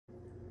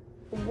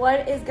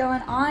What is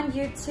going on,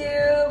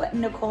 YouTube?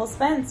 Nicole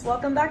Spence.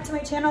 Welcome back to my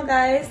channel,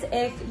 guys.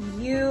 If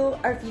you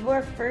are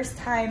a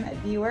first-time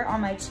viewer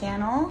on my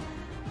channel,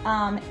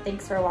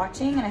 thanks for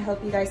watching, and I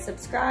hope you guys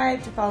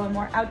subscribe to follow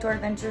more outdoor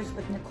adventures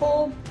with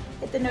Nicole.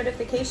 Hit the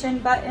notification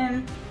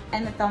button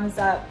and the thumbs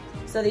up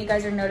so that you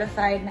guys are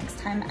notified next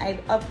time I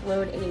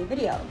upload a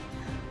video.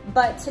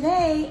 But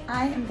today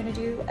I am gonna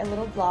do a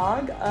little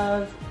vlog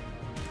of,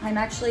 I'm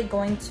actually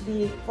going to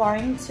be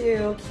flying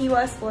to Key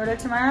West, Florida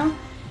tomorrow,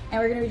 and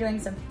we're gonna be doing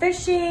some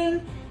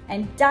fishing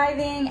and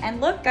diving.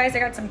 And look, guys, I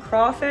got some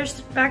crawfish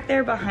back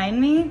there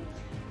behind me.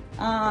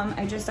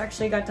 I just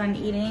actually got done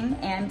eating,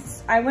 and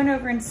I went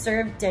over and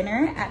served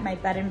dinner at my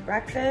bed and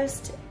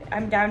breakfast.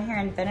 I'm down here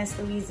in Venice,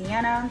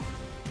 Louisiana.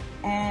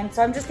 And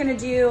so I'm just gonna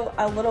do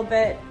a little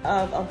bit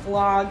of a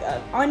vlog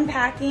of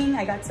unpacking.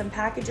 I got some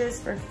packages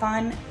for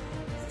Fun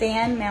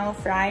Fan Mail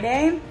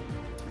Friday.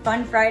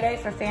 Fun Friday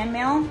for fan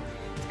mail.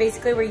 It's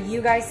basically where you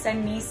guys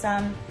send me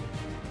some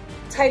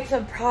types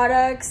of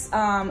products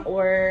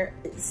or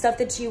stuff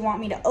that you want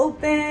me to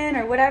open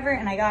or whatever,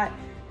 and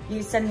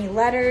you send me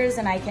letters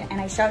and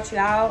I shout you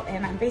out,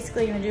 and I'm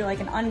basically gonna do like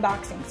an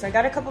unboxing. So I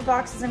got a couple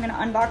boxes I'm gonna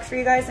unbox for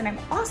you guys, and I'm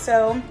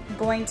also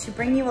going to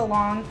bring you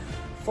along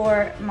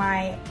for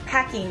my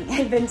packing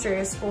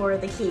adventures for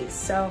the Keys.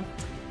 So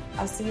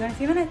I'll see you in a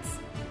few minutes.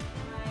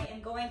 I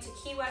am going to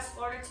Key West,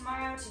 Florida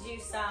tomorrow to do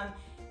some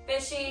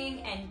fishing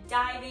and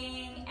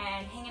diving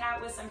and hanging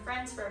out with some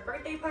friends for a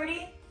birthday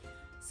party.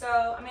 So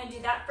I'm gonna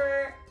do that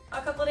for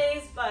a couple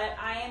days, but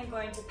I am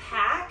going to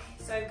pack.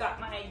 So I've got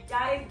my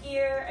dive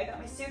gear, I got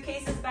my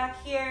suitcases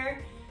back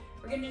here.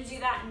 We're gonna do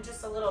that in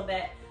just a little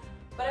bit.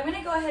 But I'm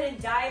gonna go ahead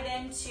and dive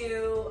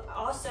into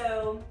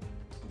also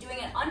doing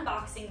an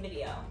unboxing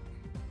video.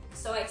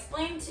 So I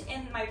explained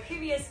in my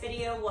previous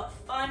video what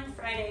Fun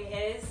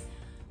Friday is,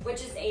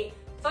 which is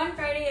Fun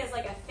Friday is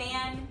like a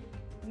fan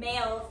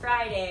mail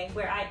Friday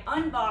where I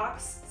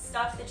unbox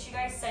stuff that you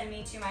guys send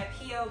me to my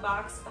P.O.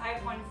 Box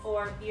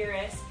 514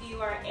 Buras,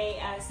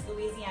 B-U-R-A-S,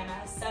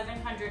 Louisiana,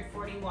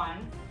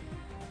 741.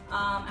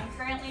 I'm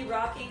currently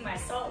rocking my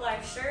Salt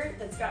Life shirt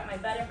that's got my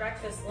bed and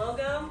breakfast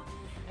logo.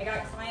 I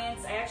got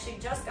clients, I actually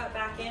just got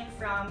back in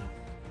from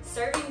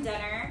serving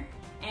dinner,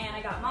 and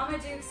I got Mama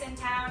Dukes in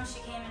town.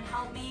 She came and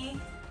helped me.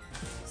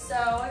 So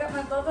I got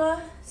my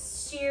Bubba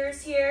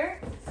shears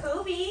here.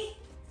 Kobe,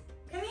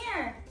 come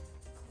here.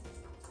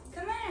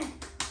 Come here.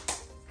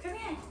 Come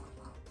here.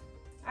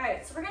 All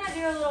right, so we're gonna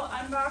do a little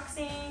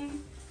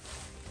unboxing.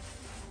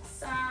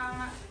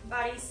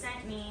 Somebody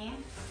sent me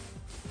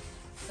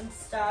some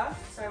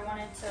stuff, so I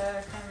wanted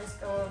to kind of just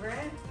go over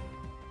it.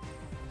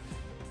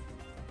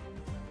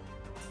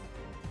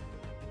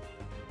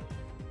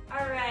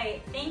 All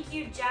right, thank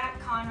you, Jack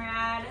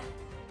Conrad,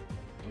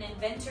 an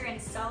inventor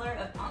and seller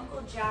of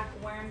Uncle Jack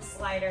worm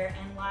slider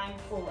and lime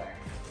cooler.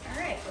 All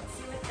right, let's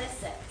see what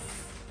this is.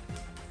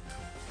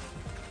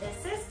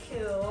 This is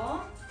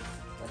cool.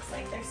 Looks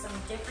like there's some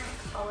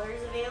different colors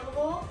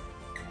available.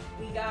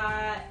 We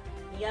got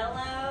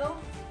yellow,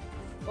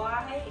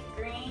 white,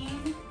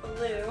 green,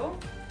 blue,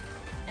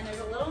 and there's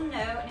a little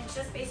note, and it's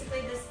just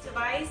basically this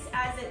device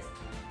as it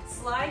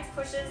slides,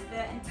 pushes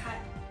the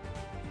entire,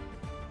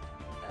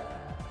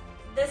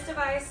 this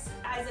device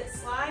as it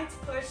slides,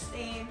 push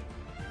the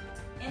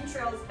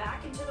entrails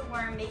back into the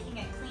worm, making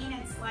it clean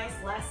and slice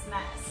less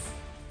mess.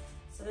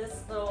 So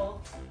this little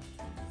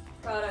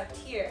product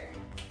here,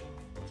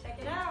 check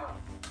it out.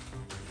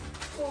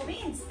 Cool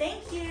beans,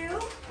 thank you,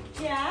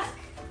 Jack.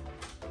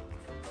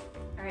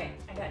 All right,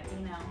 I got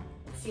Dino.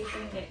 Let's see if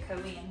we can get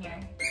Kobe in here.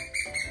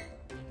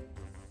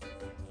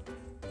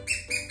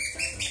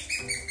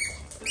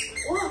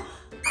 Whoa,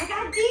 I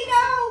got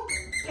Dino!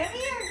 Come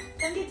here,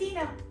 come get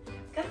Dino.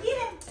 Come get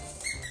him.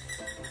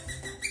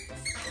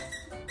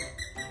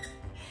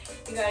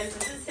 You guys,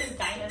 this is his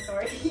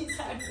dinosaur. He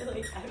sounds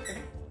really clever.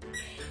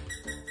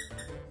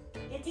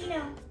 Get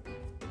Dino.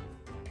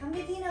 Come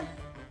get Dino.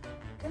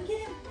 Come get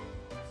him.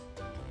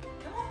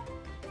 Come on.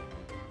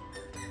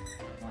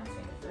 He wants me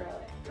to throw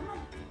it. Come on.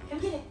 Come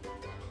get it.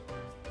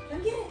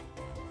 Come get it.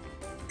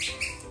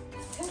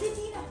 Come get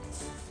Dino.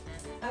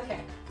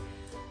 Okay.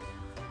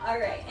 All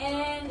right,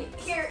 and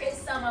here is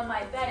some of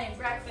my bed and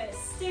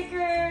breakfast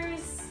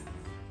stickers.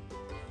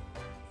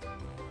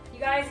 You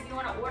guys, if you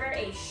want to order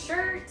a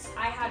shirt,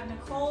 I have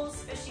Nicole's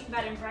Fishing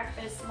Bed and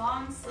Breakfast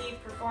long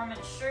sleeve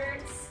performance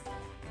shirts.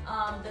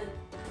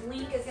 The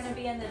link is going to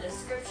be in the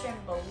description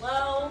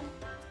below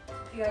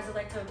if you guys would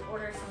like to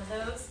order some of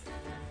those.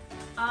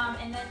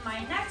 And then my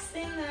next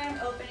thing that I'm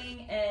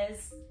opening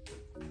is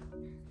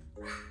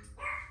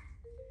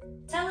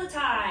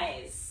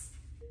teleties.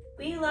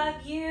 We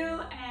love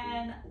you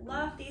and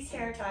love these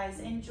hair ties.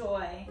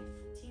 Enjoy.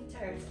 Team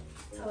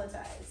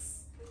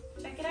teleties.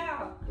 Check it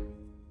out.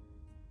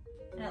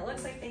 And it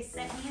looks like they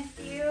sent me a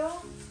few.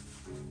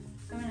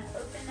 I'm gonna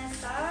open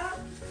this up.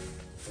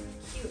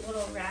 Cute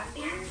little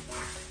wrapping.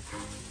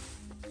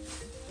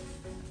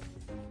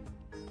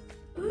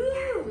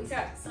 Ooh, we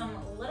got some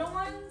little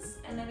ones,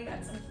 and then we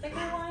got some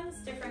thicker ones,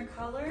 different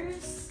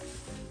colors.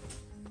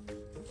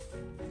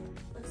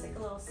 Looks like a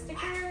little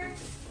sticker.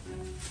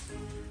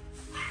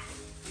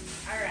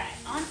 All right,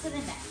 on to the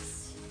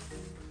next.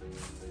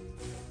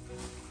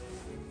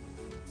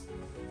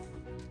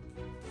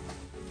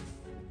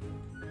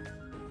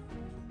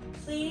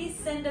 Please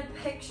send a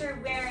picture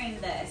wearing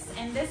this.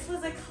 And this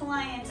was a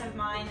client of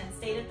mine that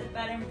stayed at the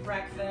bed and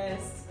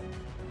breakfast.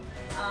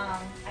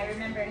 I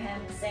remember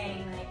him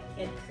saying like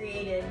he had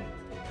created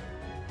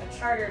a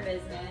charter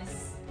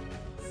business.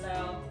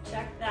 So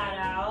check that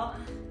out.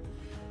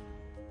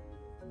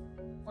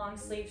 Long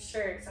sleeve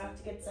shirts. I have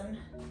to get some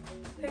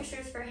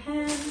pictures for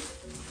him.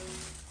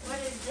 What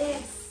is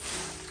this?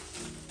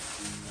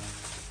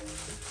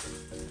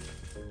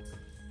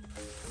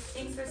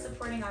 Thanks for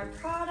supporting our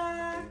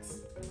product.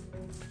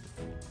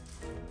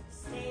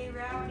 Stay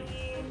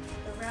rowdy.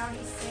 The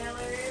Rowdy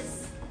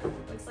Sailors.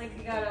 Looks like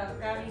we got a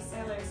Rowdy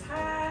Sailors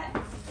hat.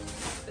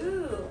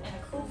 Ooh, and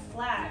a cool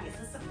flag. Is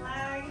this a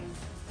flag?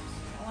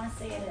 I want to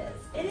say it is.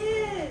 It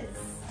is!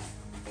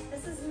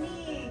 This is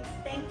me.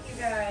 Thank you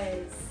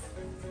guys.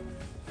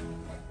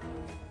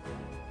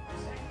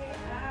 Check it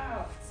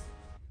out.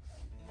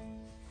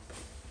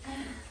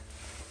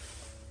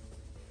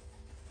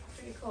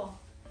 Pretty cool.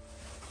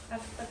 I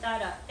have to put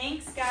that up.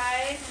 Thanks,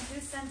 guys. And who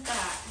sent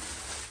that?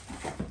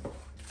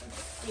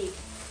 Let's see.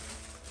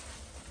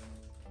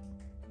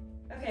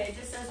 Okay, it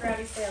just says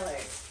Rowdy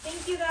Sailors.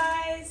 Thank you,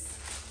 guys.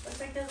 Looks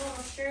like there's a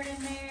little shirt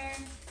in there.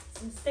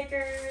 Some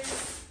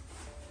stickers.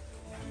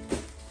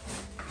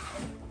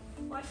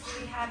 What do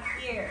we have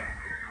here?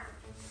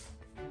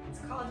 It's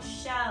called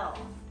Shell.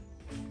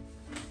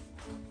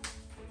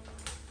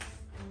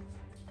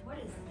 What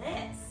is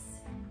this?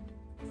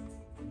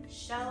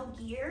 Shell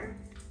gear?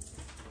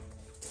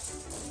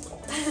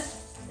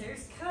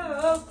 There's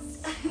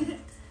coats.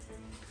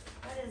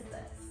 What is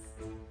this?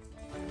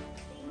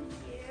 Thank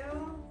you.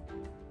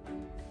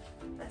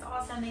 That's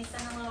awesome. They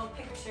sent a little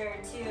picture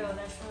too.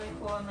 That's really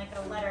cool. And like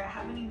a letter. I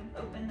haven't even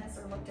opened this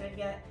or looked at it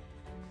yet.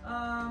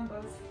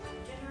 Both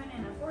genuine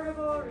and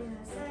affordable. Reason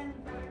to send.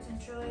 Products and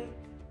truly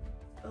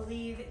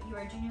believe you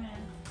are a genuine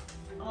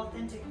and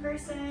authentic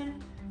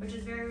person, which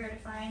is very rare to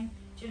find.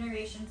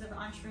 Generations of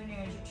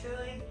entrepreneurs. You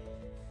truly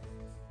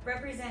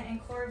represent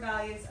and core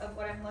values of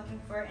what I'm looking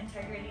for,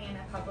 integrity and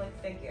a public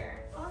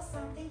figure.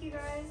 Awesome, thank you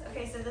guys.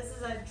 Okay, so this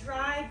is a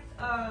dry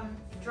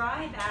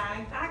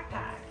bag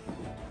backpack.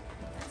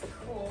 That's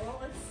cool,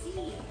 let's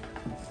see.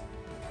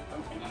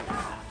 Open it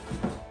up.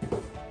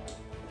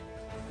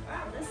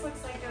 Wow, this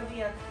looks like it'll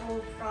be a cool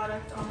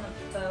product on the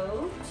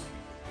boat.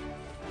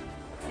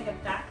 It's like a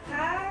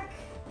backpack.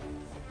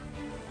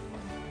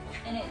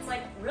 And it's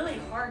like really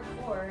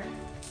hardcore.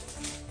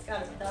 It's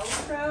got a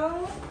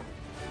Velcro.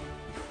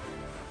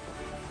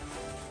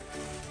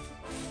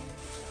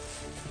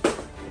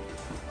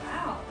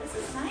 Wow, this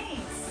is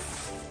nice.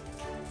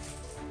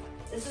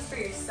 This is for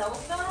your cell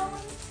phone?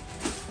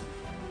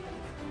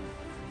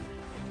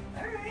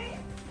 Alright.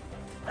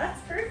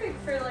 That's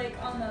perfect for like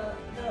on the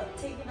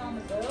taking on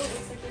the boat.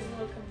 Looks like there's a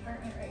little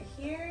compartment right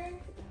here.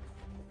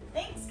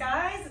 Thanks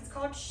guys, it's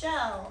called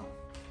Shell.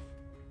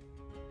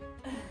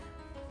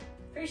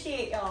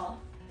 Appreciate y'all.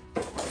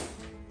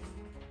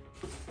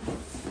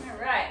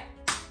 Alright.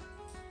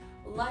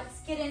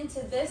 Let's get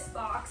into this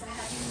box. I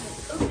haven't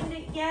even opened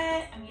it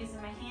yet. I'm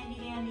using my handy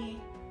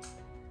dandy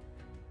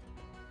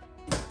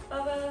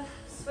Bubba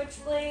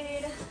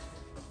switchblade.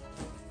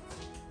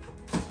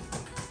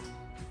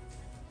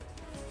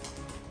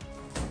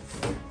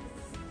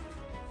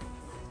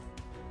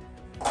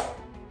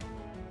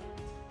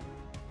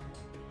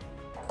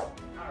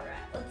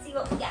 Alright, let's see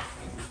what we got.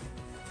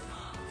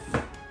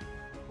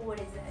 What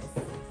is this?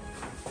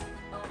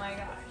 Oh my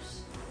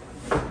gosh.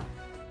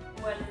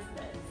 What is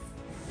this?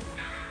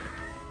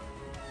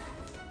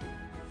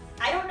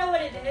 I don't know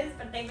what it is,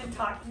 but they've been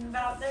talking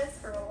about this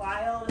for a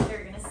while, that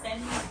they're gonna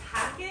send me a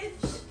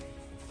package.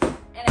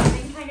 And I've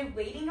been kind of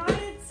waiting on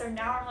it, so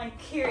now I'm like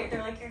curious.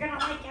 They're like, you're gonna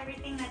like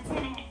everything that's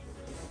in it.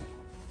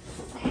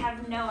 I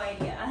have no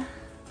idea.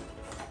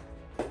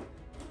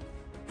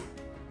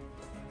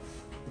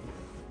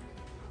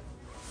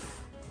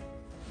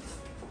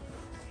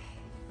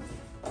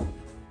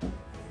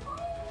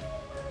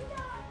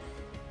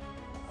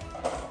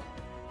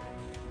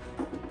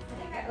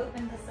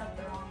 Opened this up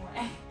the wrong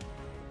way.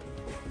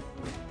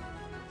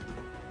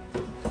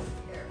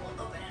 Here,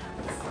 we'll open it up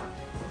this one.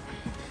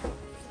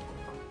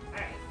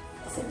 Alright,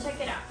 so check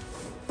it out.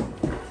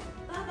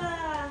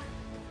 Bubba!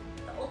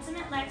 The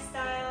ultimate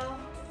lifestyle.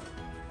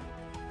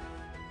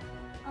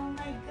 Oh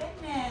my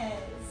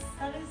goodness,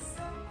 that is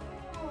so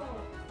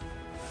cool.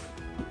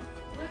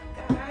 Look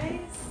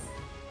guys.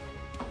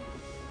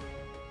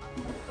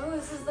 Oh,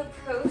 this is the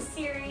Pro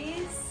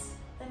Series.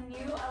 The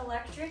new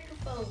electric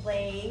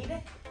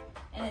blade.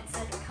 And it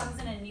said it comes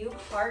in a new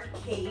hard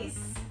case.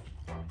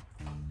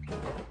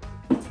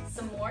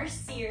 Some more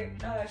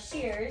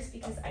shears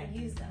because I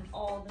use them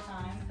all the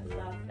time. I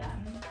love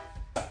them.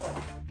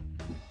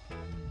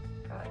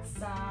 Got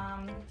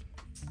some,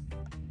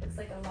 looks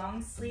like a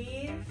long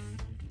sleeve.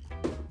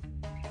 Is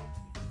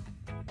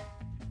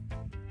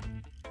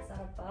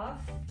that a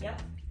buff?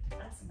 Yep,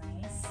 that's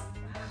nice.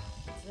 Wow,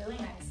 it's really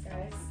nice,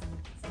 guys.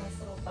 Some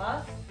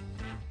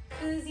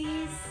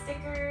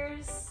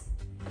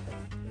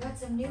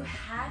some new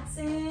hats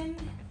in.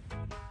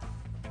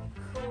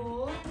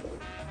 Cool.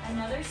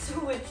 Another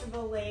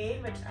switchable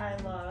blade, which I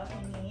love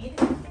and need.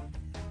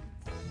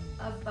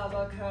 A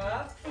bubble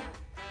cup.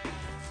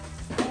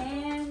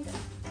 And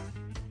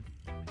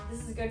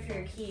this is good for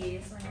your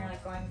keys when you're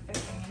like going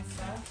fishing and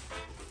stuff.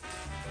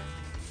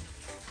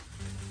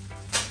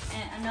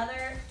 And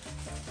another,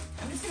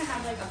 I'm just gonna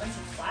have like a bunch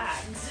of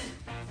flags.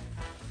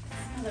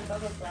 Another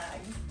bubble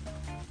flag.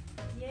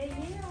 Yeah,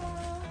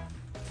 yeah.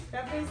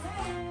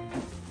 Represent.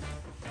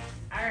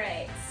 All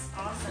right,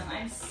 awesome.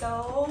 I'm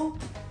so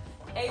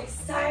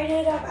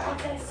excited about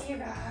this, you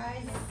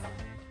guys.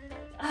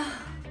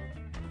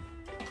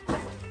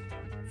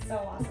 So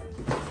awesome.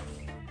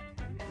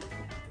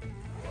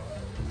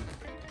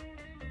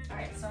 All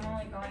right, so I'm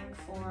only going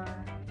for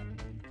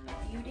a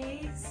few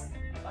days,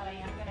 but I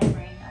am gonna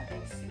bring a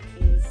big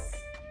suitcase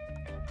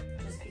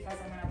just because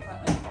I'm gonna put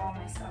like all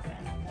my stuff in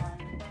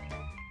one,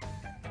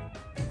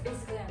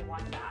 basically in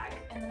one bag.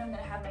 And then I'm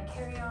gonna have my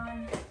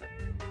carry-on,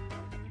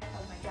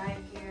 have my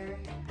dive gear.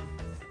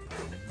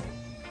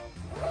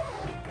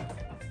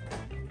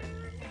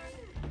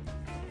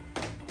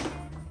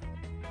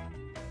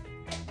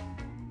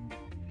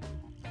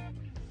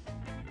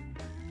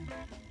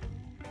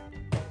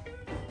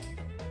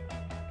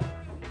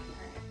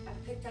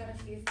 Out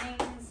a few things.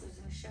 I was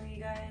going to show you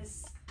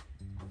guys.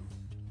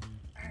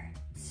 All right.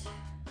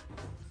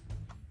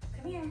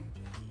 Come here.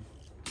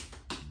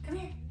 Come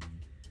here.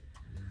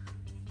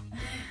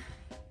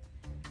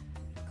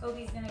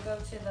 Kobe's going to go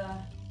to the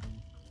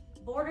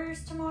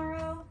Borders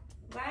tomorrow,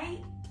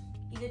 right?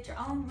 You get your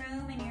own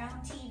room and your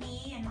own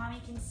TV, and mommy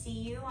can see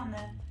you on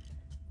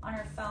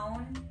her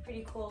phone.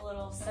 Pretty cool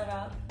little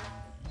setup.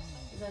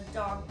 There's a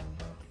dog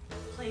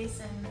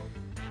place in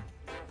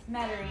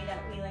Metairie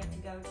that we like to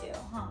go to,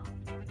 huh?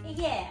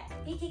 Yeah,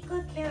 he take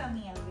good care of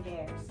me over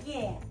there.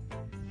 Yeah.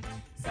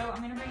 So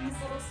I'm gonna bring this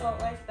little Salt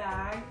Life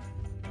bag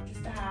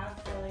just to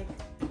have for like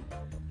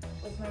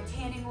with my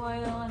tanning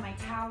oil and my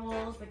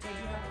towels, which I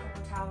do have a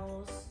couple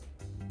towels.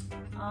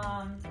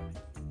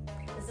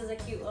 This is a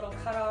cute little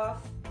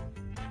cutoff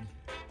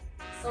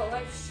Salt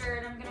Life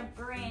shirt I'm gonna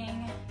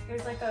bring.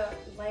 Here's like a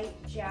light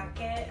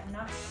jacket. I'm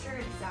not sure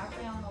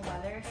exactly on the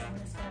weather, so I'm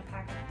just gonna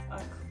pack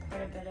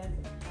quite a bit of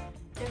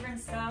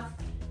different stuff.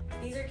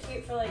 These are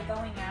cute for like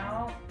going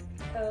out.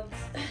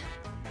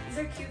 These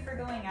are cute for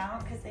going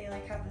out because they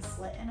like have a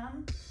slit in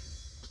them.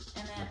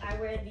 And then I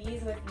wear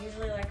these with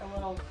usually like a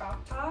little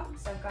crop top.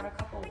 So I've got a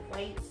couple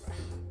white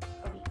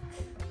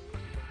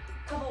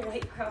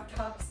crop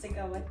tops to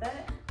go with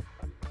it.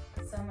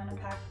 So I'm gonna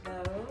pack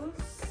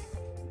those.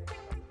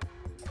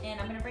 And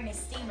I'm gonna bring a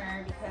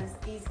steamer because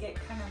these get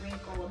kind of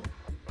wrinkled.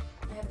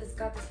 I have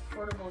got this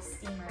portable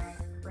steamer I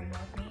can bring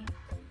with me.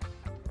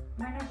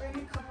 I'm gonna bring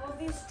a couple of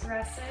these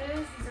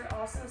dresses. These are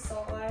also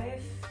Salt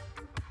Life.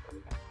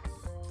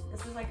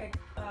 This is like a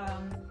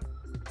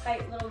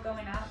tight little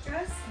going out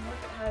dress. And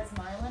look, it has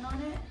marlin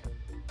on it.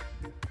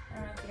 I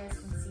don't know if you guys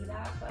can see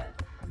that, but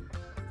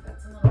it's got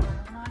some little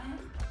marlin on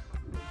it.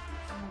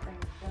 So I'm gonna bring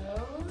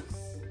those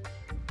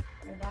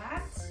for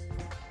that.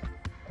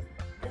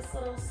 This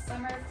little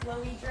summer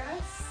flowy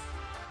dress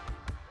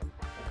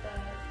with the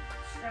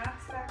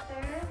straps back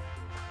there.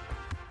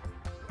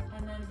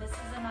 And then this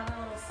is another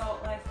little Salt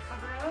Life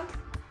cover-up.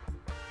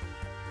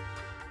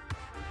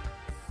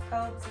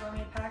 Cobes, you want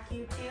me to pack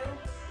you too?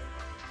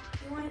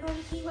 You want to go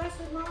to Key West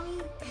with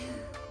mommy?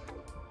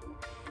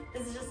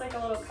 This is just like a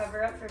little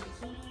cover-up for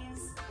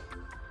bikinis.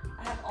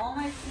 I have all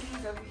my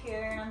bikinis over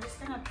here, and I'm just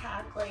gonna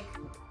pack like,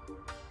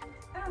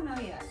 I don't know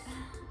yet.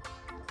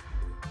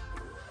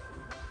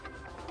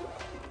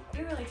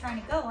 You're really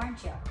trying to go,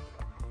 aren't you?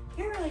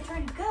 You're really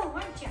trying to go,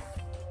 aren't you?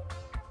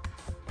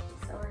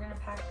 So we're gonna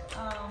pack, I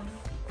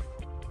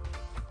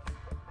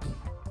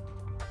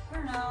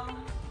don't know.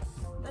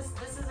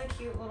 This is a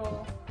cute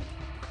little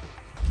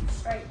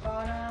striped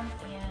bottom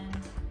and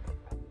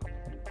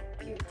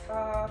cute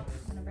top.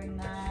 I'm gonna bring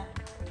that.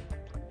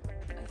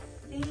 I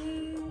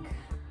think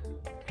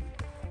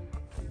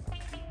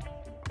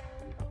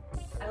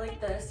I like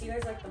this. You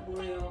guys like the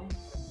blue.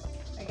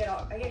 I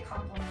get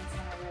compliments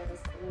when I wear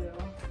this blue.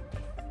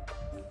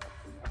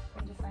 I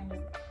need to find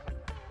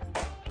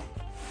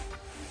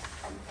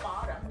a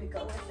bottom to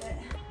go with it.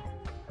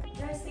 You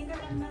guys think I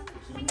have enough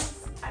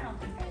bikinis? I don't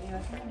think I do. I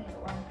think I need to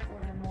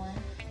order more.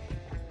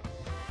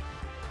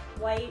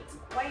 White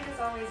is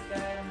always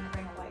good. I'm gonna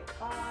bring a white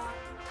top.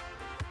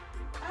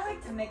 I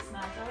like to mix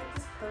match. I like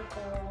this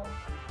purple.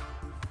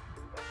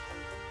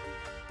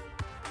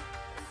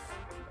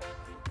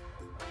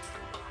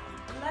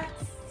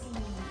 Let's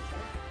see.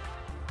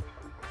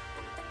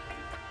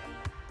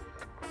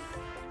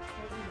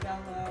 Here's the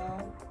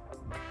yellow.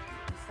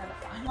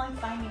 I'm like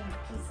finding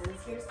pieces.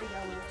 Here's the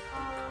yellow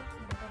top.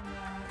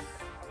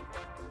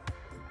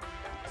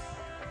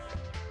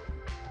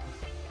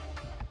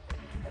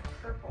 The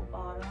purple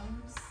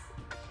bottoms.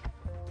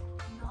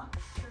 I'm not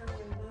sure where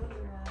those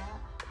are at.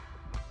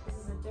 This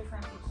is a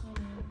different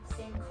bikini,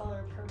 same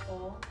color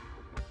purple.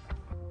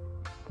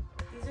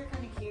 These are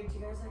kind of cute. Do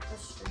you guys like the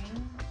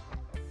string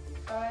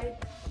side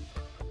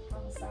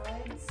on the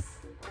sides.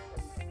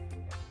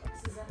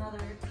 This is another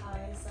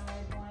tie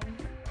side one.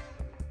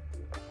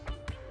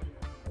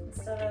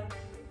 Instead of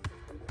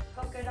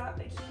polka dot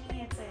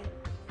bikini, it's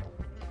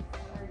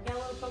or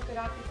yellow polka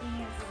dot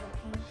bikini. This is a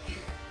pink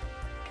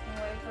and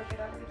white polka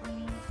dot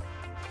bikini.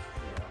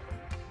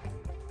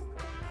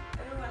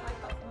 Oh, I like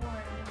the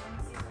orange. Let me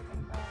see if I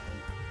can find.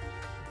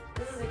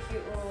 This is a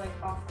cute little like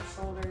off the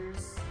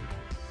shoulders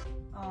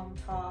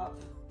top.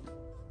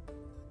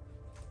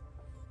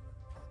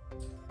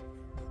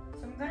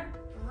 So I'm gonna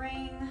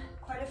bring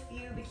quite a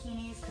few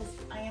bikinis because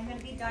I am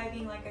gonna be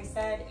diving, like I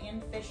said,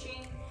 and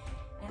fishing.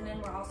 And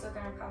then we're also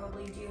gonna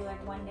probably do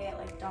like one day at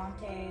like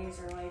Dante's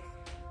or like,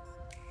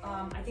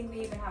 I think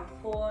we even have a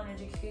pool and a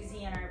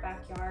jacuzzi in our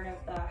backyard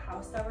of the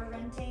house that we're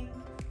renting.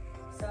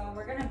 So I'm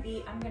gonna be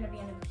in a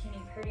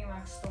bikini pretty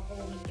much the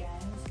whole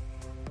weekend.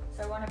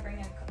 So I wanna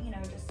bring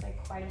just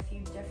like quite a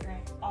few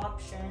different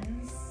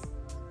options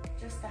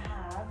just to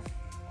have.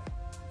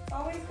 It's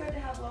always good to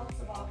have lots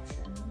of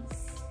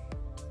options.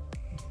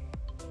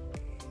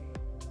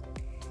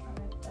 I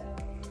like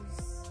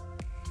those.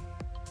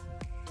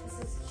 This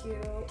is cute,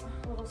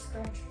 a little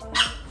scrunch butt.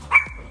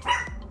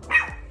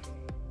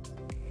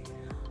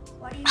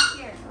 What do you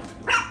hear?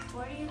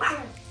 What do you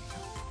hear?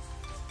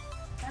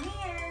 Come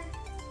here.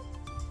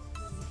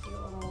 This is a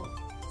cute little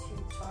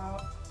tube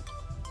top.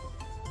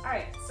 All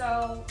right,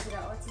 so we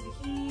got lots of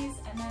bikinis,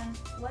 and then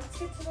let's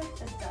get to like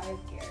the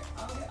dive gear.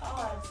 I'll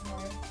add some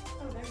more.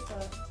 Oh, there's the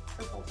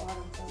purple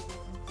bottom that I was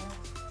looking for.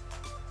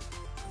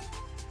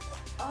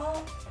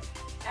 I'll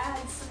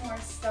add some more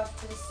stuff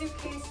to the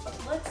suitcase, but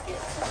let's get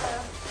to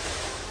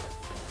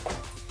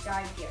the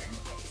dive gear.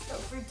 Okay, so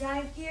for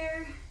dive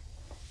gear,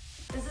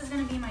 this is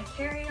gonna be my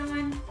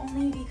carry-on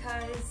only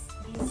because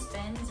these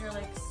fins are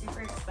like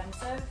super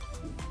expensive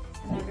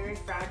and they're very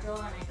fragile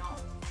and I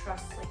don't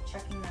trust like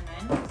checking them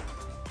in.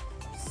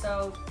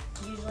 So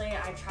usually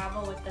I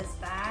travel with this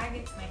bag.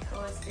 It's my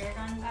KEYWEST spear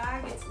gun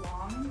bag. It's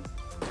long.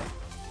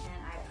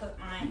 And I put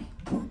my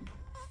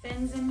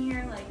fins in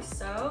here like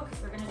so,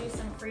 because we're gonna do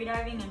some free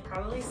diving and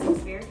probably some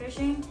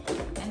spearfishing.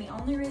 And the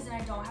only reason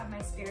I don't have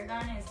my spear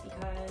gun is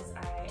because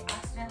I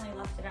accidentally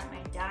left it at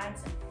my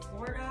dad's in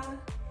Florida.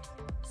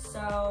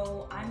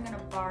 So I'm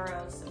gonna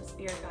borrow some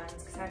spear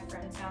guns because I have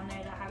friends down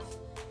there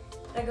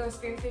that go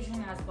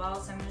spearfishing as well.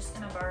 So I'm just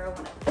gonna borrow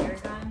one of their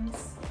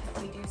guns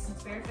if we do some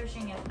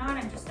spearfishing. If not,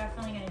 I'm just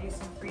definitely gonna do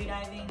some free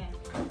diving.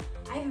 And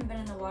I haven't been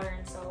in the water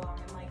in so long.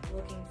 I'm like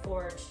looking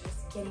forward to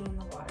just getting in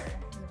the water.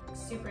 I'm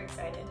super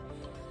excited.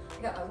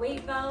 I got my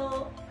weight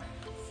belt,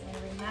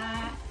 saving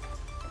that.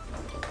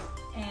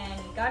 And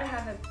you gotta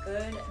have a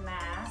good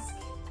mask.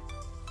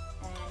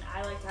 And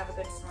I like to have a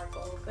good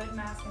snorkel. Good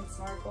mask and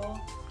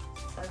snorkel.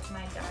 That's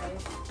my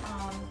dive.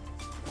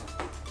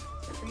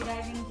 Free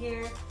diving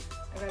gear.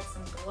 I got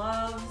some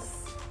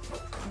gloves.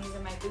 And these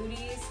are my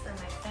booties for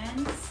my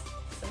fins.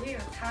 So we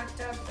are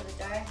packed up for the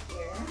dive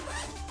gear.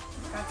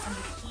 Got some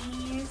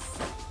bikinis.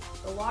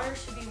 The water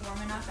should be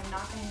warm enough. I'm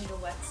not gonna need a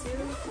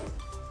wetsuit.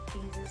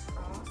 Fingers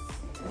crossed.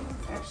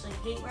 I actually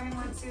hate wearing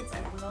wetsuits.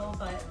 I will,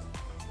 but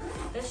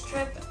this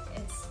trip,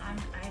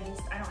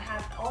 I don't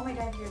have all my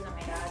dive gear at my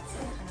dad's, so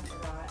I kind of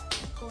forgot.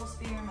 My pool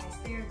spear, my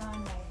spear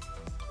gun, my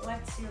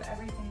wetsuit,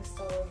 everything's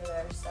still over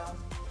there. So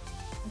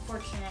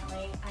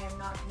unfortunately, I am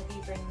not going to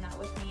be bringing that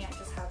with me. I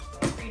just have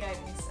my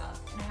freediving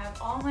stuff. And I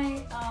have all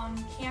my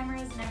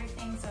cameras and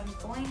everything, so I'm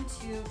going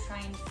to try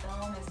and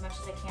film as much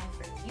as I can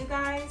for you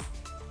guys.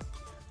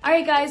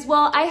 Alright guys,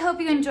 well, I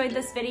hope you enjoyed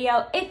this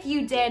video. If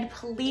you did,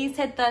 please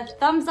hit the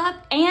thumbs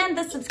up and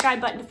the subscribe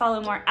button to follow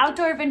more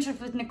outdoor adventures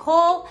with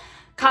Nicole.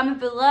 Comment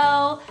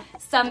below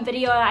some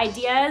video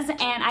ideas,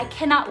 and I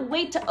cannot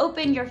wait to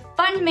open your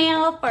fun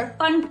mail for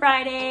Fun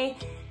Friday,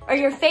 or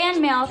your fan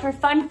mail for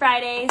Fun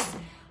Fridays.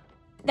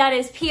 That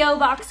is P.O.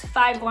 Box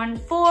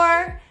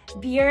 514,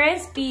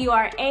 Buras,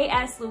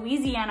 B-U-R-A-S,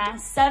 Louisiana,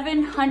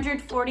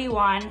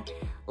 741.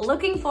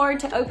 Looking forward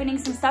to opening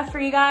some stuff for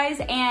you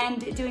guys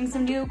and doing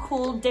some new,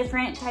 cool,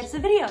 different types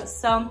of videos.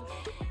 So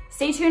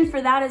stay tuned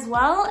for that as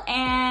well,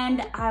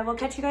 and I will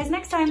catch you guys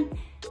next time.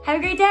 Have a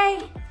great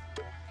day.